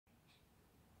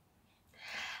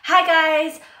Hi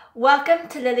guys, welcome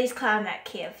to Lily's Clarinet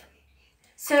Cave.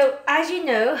 So as you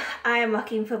know, I am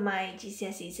working for my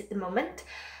GCSEs at the moment,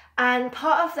 and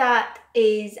part of that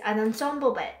is an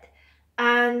ensemble bit.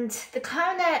 And the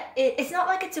clarinet, it's not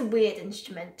like it's a weird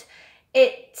instrument,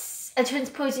 it's a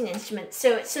transposing instrument,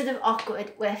 so it's sort of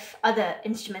awkward with other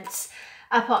instruments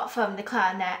apart from the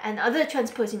clarinet and other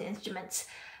transposing instruments.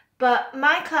 But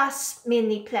my class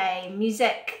mainly play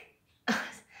music.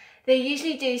 They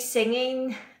usually do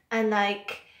singing and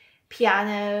like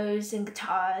pianos and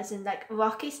guitars and like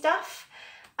rocky stuff,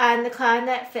 and the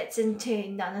clarinet fits into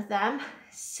none of them.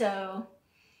 So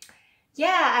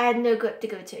yeah, I had no group to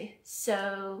go to.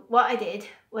 So what I did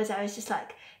was I was just like,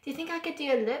 do you think I could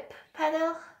do a loop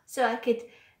pedal so I could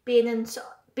be in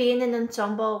an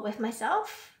ensemble with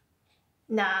myself?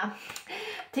 Nah.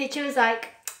 Teacher was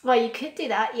like, well, you could do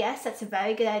that. Yes, that's a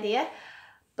very good idea,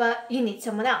 but you need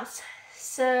someone else.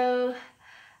 So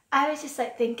I was just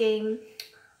like thinking,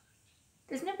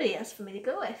 there's nobody else for me to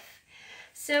go with.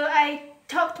 So I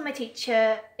talked to my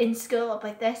teacher in school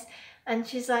about this, and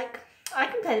she's like, I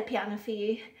can play the piano for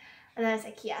you. And I was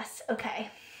like, yes, okay,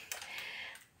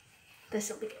 this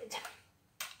will be good.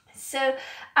 So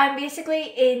I'm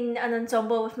basically in an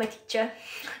ensemble with my teacher.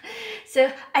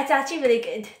 So it's actually really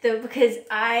good though, because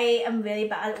I am really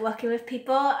bad at working with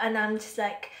people, and I'm just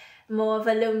like more of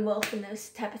a lone wolf and those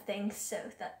type of things. So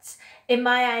that's, in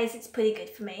my eyes, it's pretty good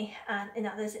for me, and in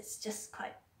others it's just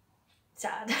quite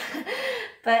sad.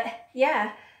 But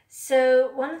yeah,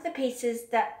 so one of the pieces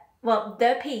that, well,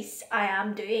 the piece I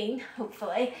am doing,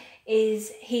 hopefully,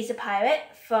 is He's a Pirate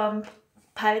from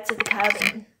Pirates of the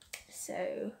Caribbean.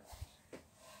 So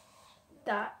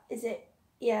that is it,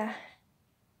 yeah.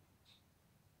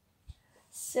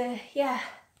 So yeah.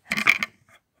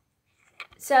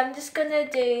 So I'm just gonna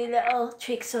do little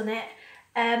tricks on it.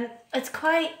 It's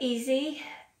quite easy,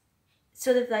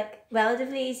 sort of like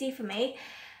relatively easy for me.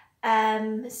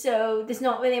 So there's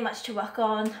not really much to work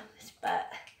on,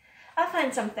 but I'll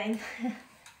find something.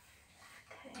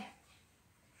 Okay.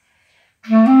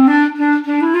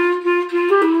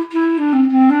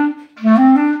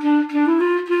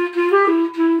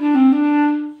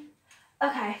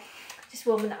 Okay, just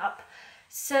warming it up.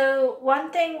 So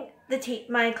one thing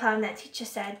my clarinet teacher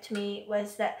said to me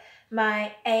was that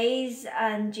my A's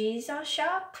and G's are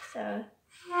sharp, so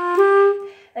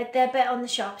like they're a bit on the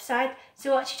sharp side.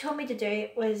 So what she told me to do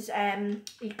was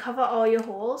you cover all your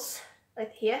holes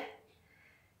like here.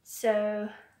 So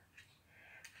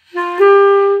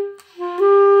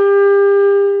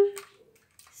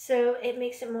it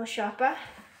makes it more sharper.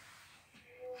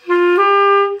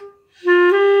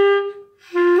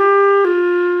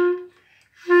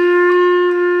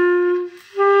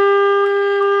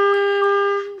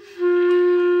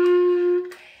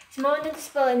 It's more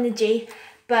noticeable in the G,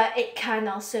 but it can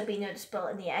also be noticeable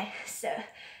in the A. So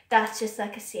that's just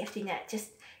like a safety net.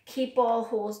 Just keep all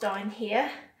holes down here,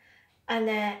 and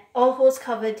then all holes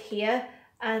covered here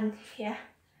and here.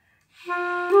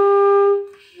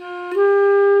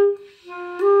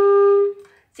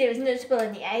 See, it was noticeable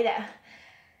in the A there.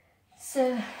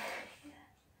 So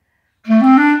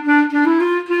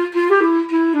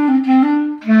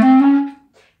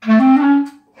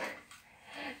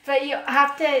but you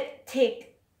have to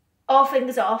take all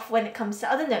fingers off when it comes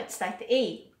to other notes like the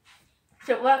E.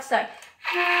 So it works like,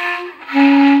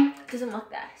 it doesn't work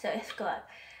there, so it's go like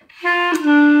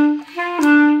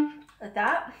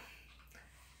that.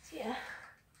 So yeah.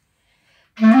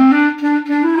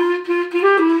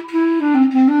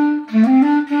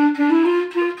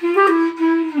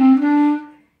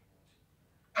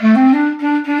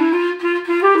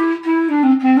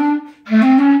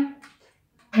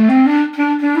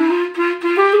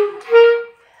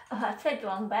 Oh, that's the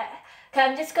wrong bit. Okay,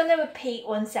 I'm just going to repeat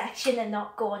one section and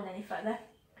not go on any further.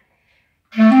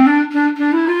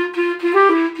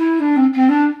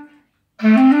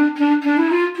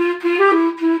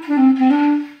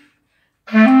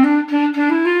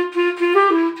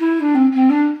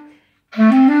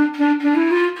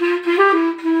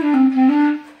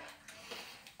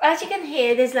 As you can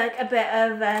hear, there's like a bit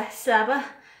of slabber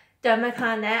down my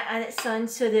clarinet, and it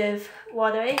sounds sort of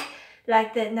watery,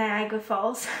 like the Niagara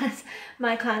Falls, as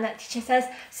my clarinet teacher says.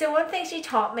 So one thing she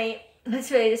taught me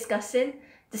that's really disgusting,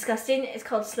 it's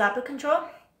called slabber control,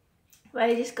 where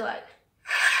you just go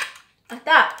like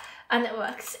that, and it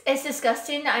works. It's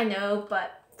disgusting, I know,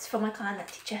 but it's from my clarinet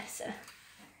teacher, so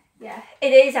yeah.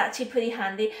 It is actually pretty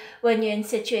handy when you're in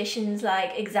situations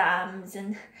like exams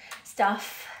and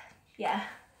stuff, yeah.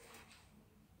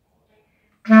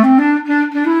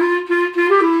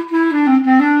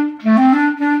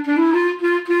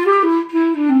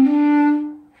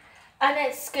 And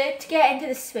it's good to get into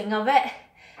the swing of it,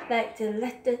 like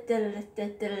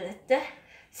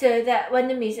so that when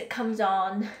the music comes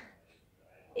on,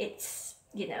 it's,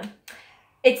 you know,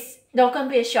 it's not going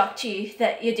to be a shock to you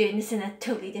that you're doing this in a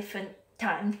totally different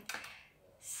time.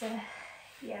 So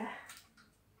yeah,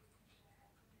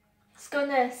 it's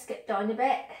gonna skip down a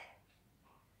bit.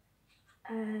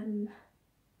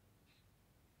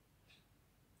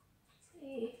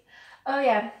 Oh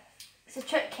yeah, it's a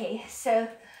trick key. So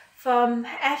from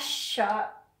F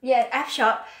sharp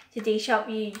to D sharp,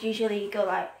 you usually go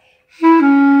like,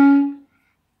 and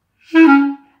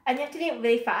you have to do it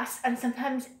really fast, and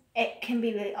sometimes it can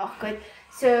be really awkward.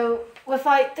 So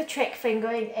without the trick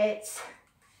fingering, it's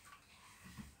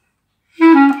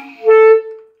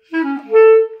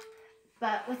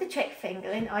but with the trick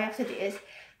fingering, all you have to do is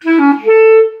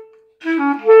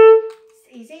it's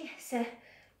easy. So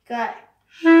got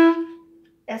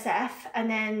that's F, and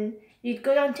then you'd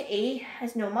go down to E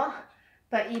as normal,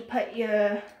 but you put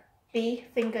your B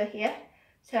finger here.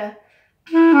 So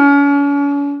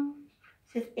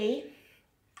it's E.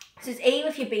 So it's E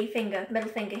with your B finger, middle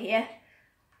finger here.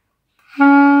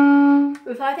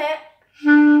 Without it.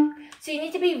 So you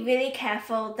need to be really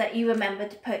careful that you remember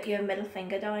to put your middle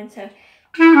finger down. So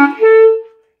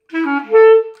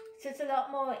it's a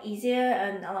lot more easier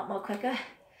and a lot more quicker.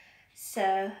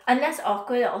 So, and less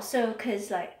awkward also,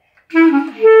 because like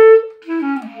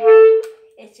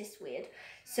it's just weird.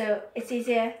 So it's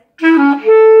easier.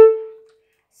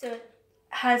 So it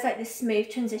has like this smooth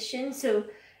transition. So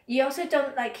you also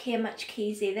don't like hear much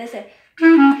keys either. So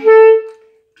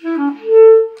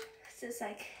it's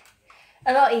like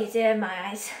a lot easier in my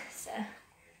eyes. So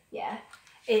yeah,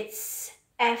 it's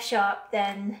F sharp,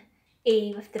 then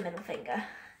E with the middle finger.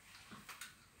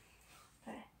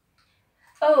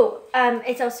 Oh,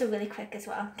 it's also really quick as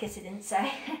well, in case I didn't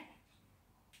say.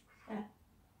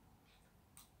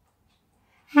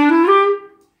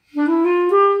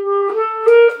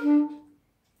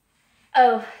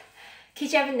 Oh, in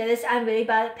case you haven't noticed, I'm really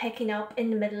bad at picking up in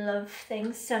the middle of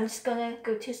things, so I'm just gonna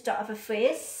go to the start of a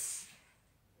phrase.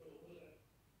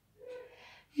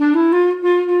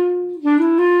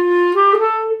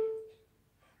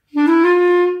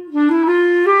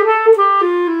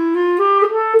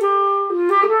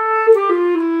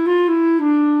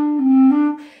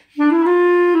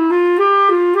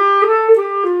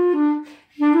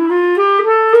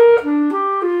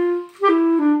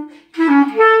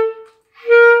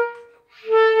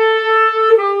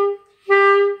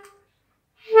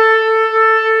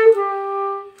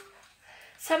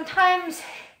 Sometimes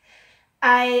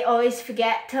I always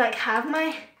forget to like have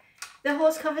the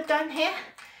holes covered down here,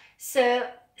 so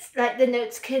like the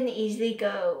notes can easily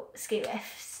go skew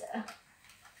if. So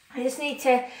I just need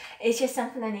to. It's just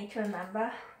something I need to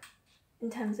remember in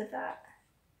terms of that.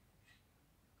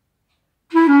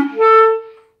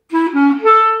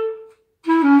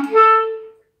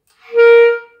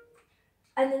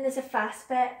 And then there's a fast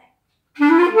bit.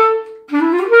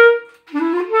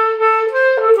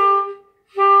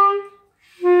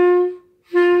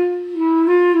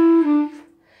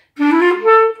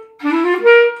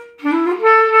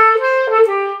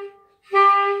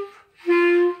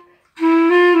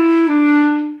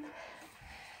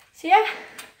 So yeah,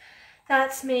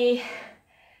 that's me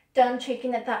done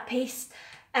tweaking at that piece.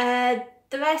 The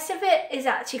rest of it is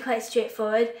actually quite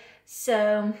straightforward.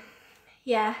 So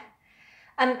yeah,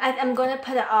 I'm gonna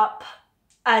put it up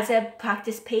as a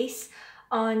practice piece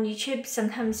on YouTube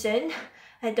sometime soon.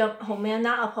 Don't hold me on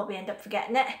that, I'll probably end up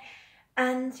forgetting it.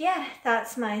 And yeah,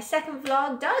 that's my second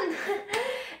vlog done.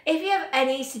 If you have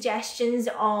any suggestions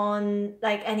on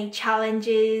like any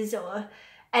challenges or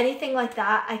anything like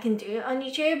that I can do on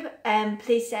YouTube,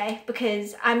 please say,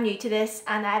 because I'm new to this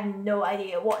and I have no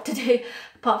idea what to do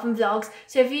apart from vlogs.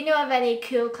 So if you know of any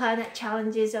cool clarinet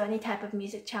challenges or any type of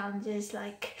music challenges,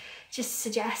 like just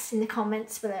suggest in the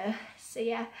comments below. So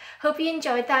yeah, hope you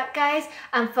enjoyed that, guys.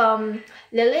 I'm from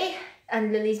Lily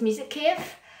and Lily's Music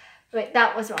Cave. Wait,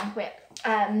 that was wrong. Wait.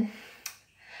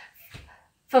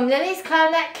 From Lily's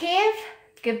Clarinet Cave,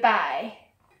 goodbye.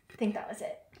 I think that was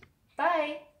it.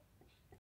 Bye.